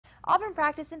Auburn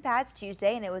practiced in pads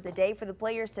Tuesday, and it was a day for the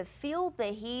players to feel the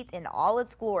heat in all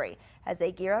its glory as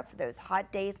they gear up for those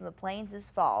hot days on the plains this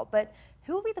fall. But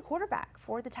who will be the quarterback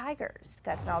for the Tigers?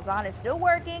 Gus Malzahn is still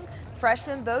working.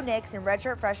 Freshman Bo Nix and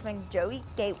redshirt freshman Joey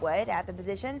Gatewood at the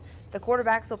position. The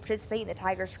quarterbacks will participate in the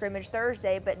Tigers scrimmage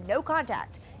Thursday, but no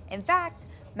contact. In fact,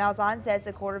 Malzahn says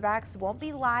the quarterbacks won't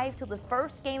be live till the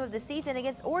first game of the season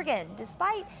against Oregon,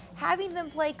 despite having them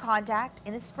play contact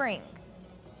in the spring.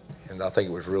 And I think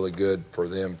it was really good for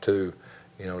them too,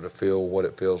 to feel what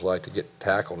it feels like to get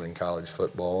tackled in college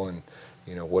football and,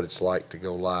 what it's like to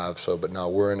go live. So, but no,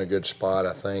 we're in a good spot,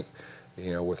 I think,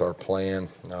 with our plan,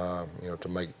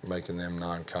 to making them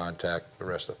non-contact the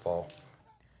rest of the fall.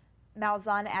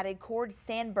 Malzahn added Cord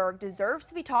Sandberg deserves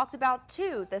to be talked about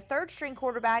too. The third-string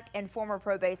quarterback and former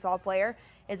pro baseball player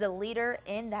is a leader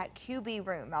in that QB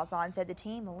room. Malzahn said the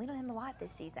team will lean on him a lot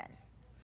this season.